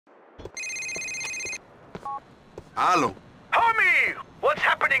Hello. Homie! What's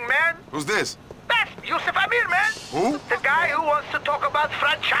happening, man? Who's this? That's Yusuf Amir, man! Who? The guy who wants to talk about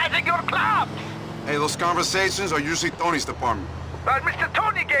franchising your clubs! Hey, those conversations are usually Tony's department. Well, Mr.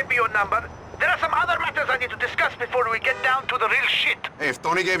 Tony gave me your number. There are some other matters I need to discuss before we get down to the real shit. Hey, if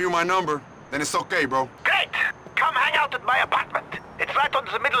Tony gave you my number, then it's okay, bro. Great! Come hang out at my apartment. It's right on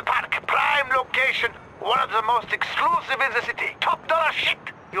the Middle Park. Prime location. One of the most exclusive in the city. Top dollar shit.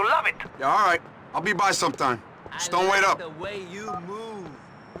 You'll love it. Yeah, all right. I'll be by sometime. Just don't wait up. The way you move.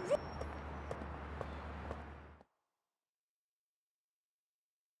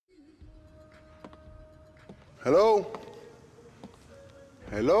 Hello?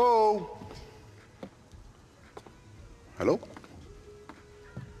 Hello? Hello?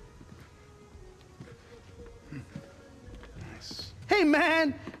 Nice. Hey,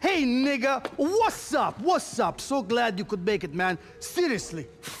 man! Hey, nigga! What's up? What's up? So glad you could make it, man. Seriously.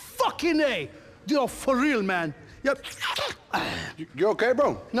 Fucking A! You know, for real, man. Yep. You okay,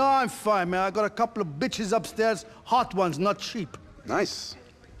 bro? No, I'm fine, man. I got a couple of bitches upstairs. Hot ones, not cheap. Nice.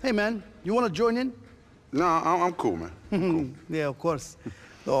 Hey, man. You want to join in? No, I'm cool, man. Cool. Yeah, of course.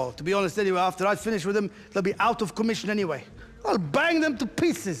 Oh, to be honest, anyway, after I finish with them, they'll be out of commission anyway. I'll bang them to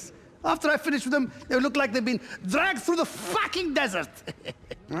pieces. After I finish with them, they'll look like they've been dragged through the fucking desert.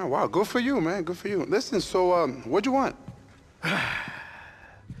 Oh, wow, good for you, man. Good for you. Listen, so, what'd you want?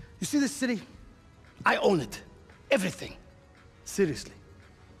 You see this city? I own it. Everything. Seriously.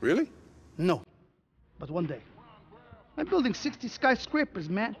 Really? No. But one day. I'm building 60 skyscrapers,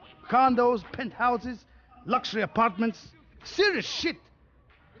 man. Condos, penthouses, luxury apartments. Serious shit.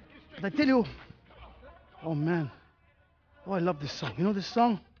 But I tell you, oh man. Oh, I love this song. You know this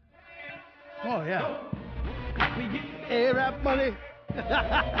song? Oh, yeah. Hey, rap money.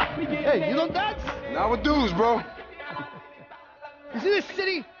 Hey, you don't dance? Nowadays, bro. You see this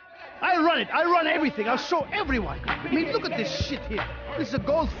city? I run it. I run everything. I'll show everyone. I mean, look at this shit here. This is a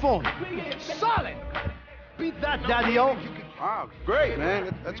gold phone. Solid. Beat that, daddy-o. Wow, great,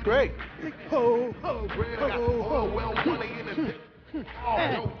 man. That's great. Ho, ho, ho, ho.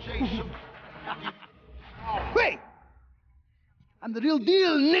 Wait! I'm the real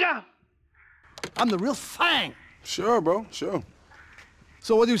deal, nigga. I'm the real thing. Sure, bro, sure.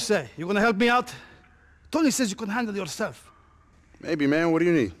 So what do you say? You gonna help me out? Tony says you can handle yourself. Maybe, man. What do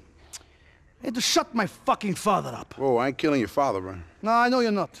you need? I had to shut my fucking father up. Whoa, I ain't killing your father, bro. No, I know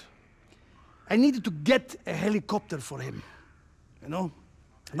you're not. I needed to get a helicopter for him, you know?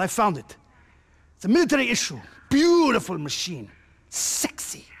 And I found it. It's a military issue. Beautiful machine.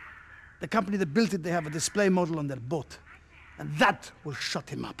 Sexy. The company that built it, they have a display model on their boat. And that will shut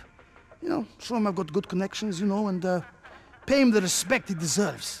him up. You know, show him I've got good connections, you know, and pay him the respect he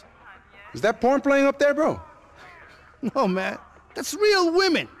deserves. Is that porn playing up there, bro? No, man. That's real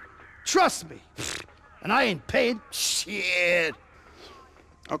women. Trust me. And I ain't paid. Shit.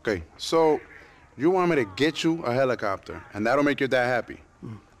 Okay, so you want me to get you a helicopter, and that'll make your dad happy.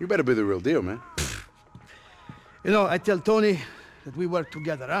 You better be the real deal, man. You know, I tell Tony that we work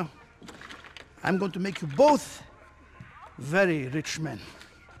together, huh? I'm going to make you both very rich men.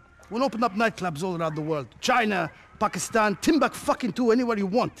 We'll open up nightclubs all around the world. China, Pakistan, Timbuktu, anywhere you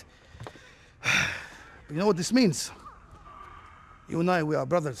want. You know what this means? You and I, we are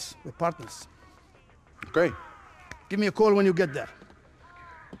brothers. We're partners. Okay. Give me a call when you get there.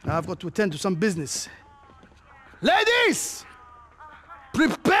 Now I've got to attend to some business. Ladies!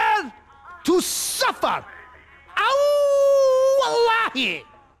 Prepare to suffer! Ow! Wallahi!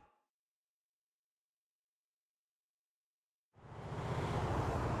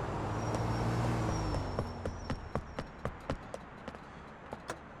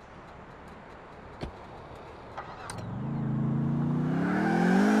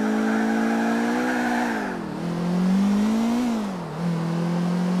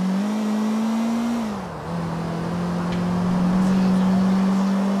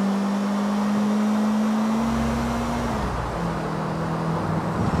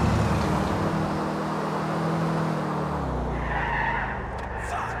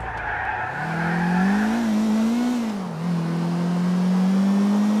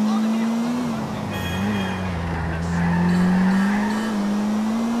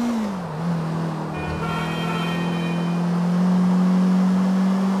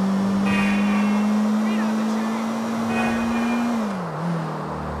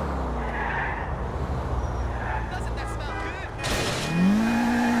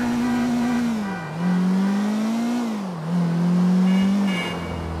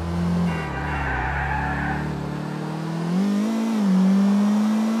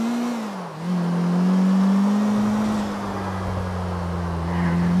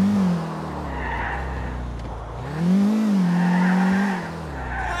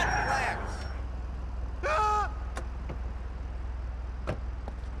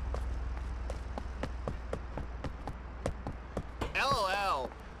 Oh, hell.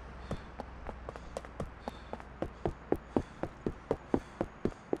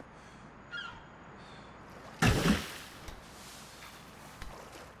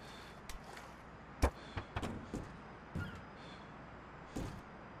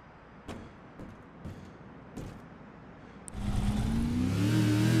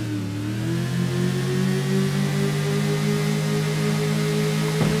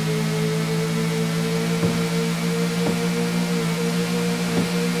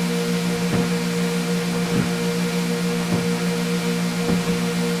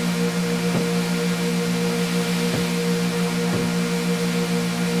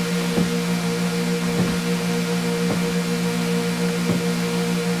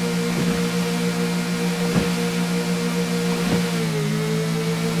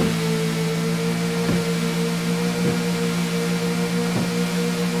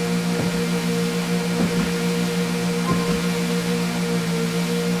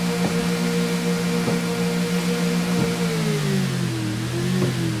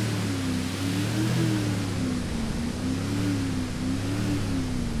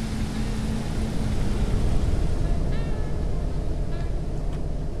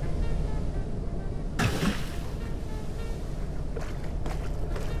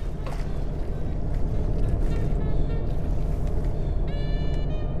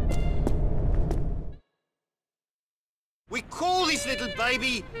 We call this little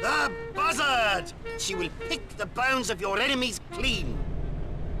baby the Buzzard. She will pick the bones of your enemies clean.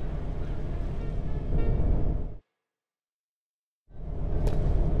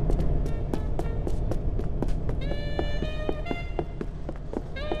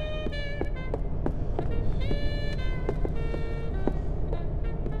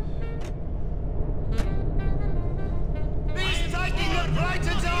 He's taking the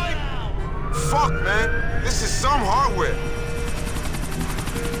prototype! Fuck, man. This is some hardware.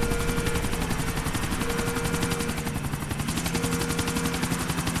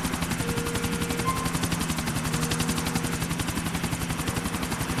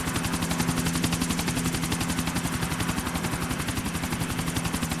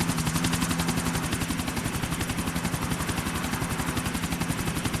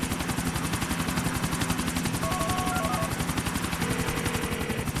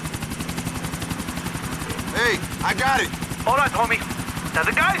 Hey, I got it. All right, homie. Now,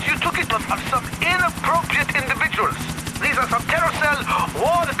 the guys you took it on are some inappropriate individuals. These are some terror cell,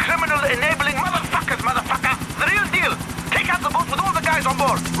 war criminal enabling motherfuckers, motherfucker. The real deal. Take out the boat with all the guys on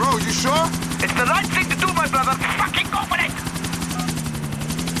board. Bro, you sure? It's the right thing to do, my brother. Fucking go for it!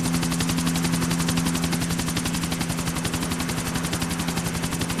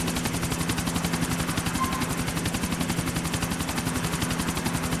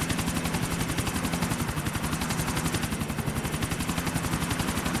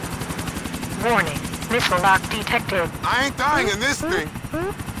 Warning, missile lock detected. I ain't dying in this thing.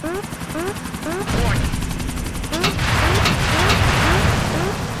 Warning.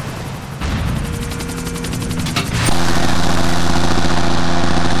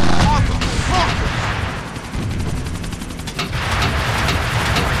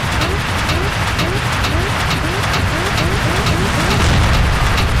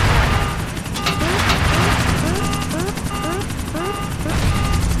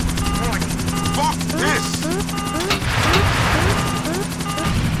 Fuck this!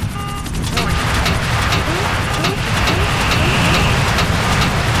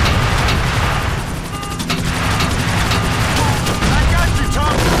 I got you,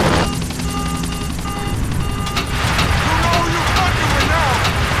 Tom! You know who you're fucking with now!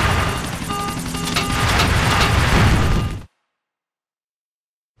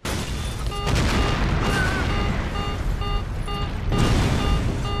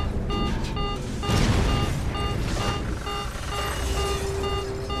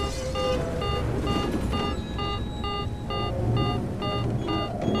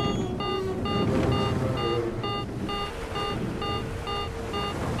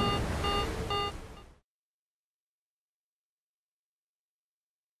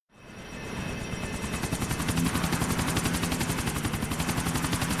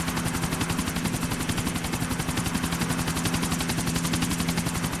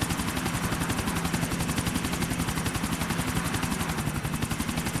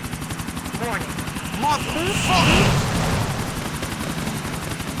 Warning. Motherfucker!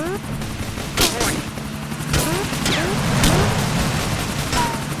 Warning.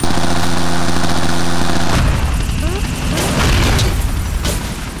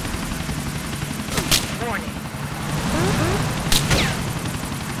 Warning.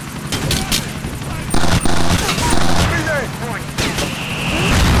 Be there! Warning.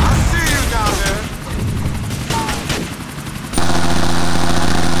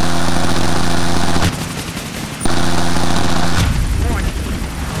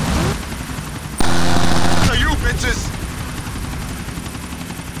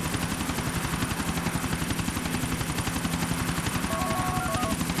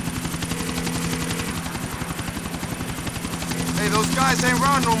 guys ain't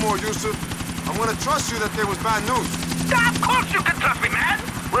around no more, Yusuf. I'm gonna trust you that there was bad news. Of course you can trust me, man!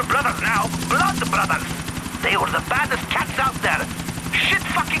 We're brothers now. Blood brothers. They were the baddest cats out there. Shit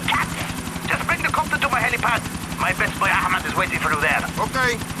fucking cats! Just bring the copter to my helipad. My best boy Ahmed is waiting for you there.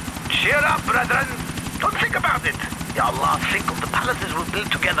 Okay. Cheer up, brethren. Don't think about it. Ya Allah, think of the palaces we'll build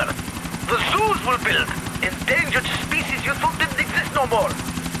together. The zoos we'll build. Endangered species you thought didn't exist no more.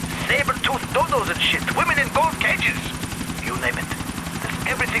 Saber-toothed dodos and shit. Women in gold cages. You name it. There's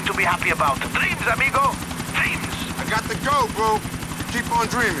everything to be happy about. Dreams, amigo. Dreams. I got to go, bro. You keep on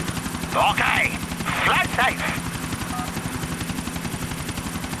dreaming. Okay. Fly safe.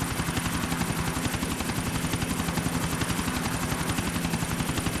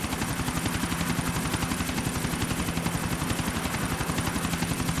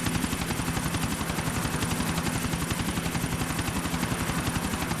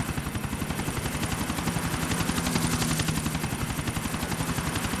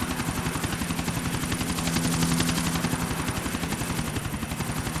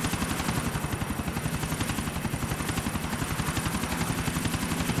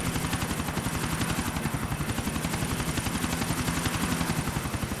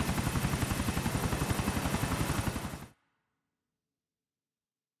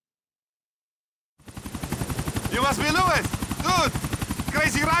 You must be Lewis! Dude!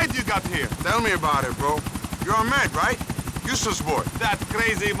 Crazy ride you got here. Tell me about it, bro. You're a med, right? Yusuf's boy. That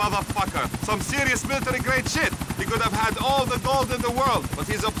crazy motherfucker. Some serious military-grade shit. He could have had all the gold in the world, but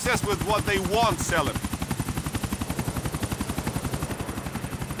he's obsessed with what they won't sell him.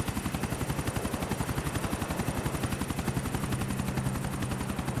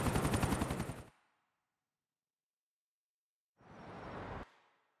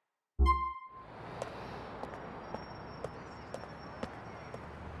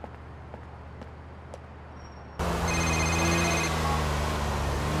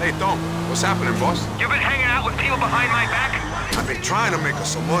 Hey, Tom, what's happening, boss? You've been hanging out with people behind my back? I've been trying to make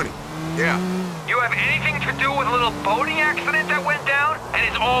us some money. Yeah. You have anything to do with a little boating accident that went down and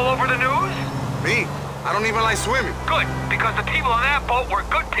it's all over the news? Me? I don't even like swimming. Good, because the people on that boat were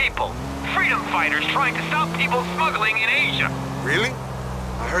good people. Freedom fighters trying to stop people smuggling in Asia. Really?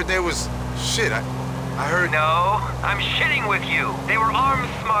 I heard there was... shit, I heard... No, I'm shitting with you. They were arms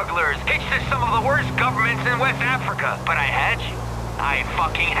smugglers, hitched to some of the worst governments in West Africa. But I had you. I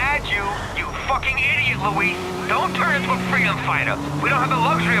fucking had you. You fucking idiot, Luis. Don't turn into a freedom fighter. We don't have the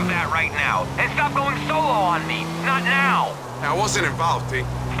luxury of that right now. And stop going solo on me. Not now. I wasn't involved, T.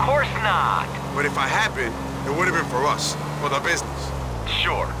 Of course not. But if I had been, it would have been for us. For the business.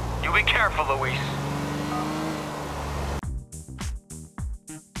 Sure. You be careful, Luis.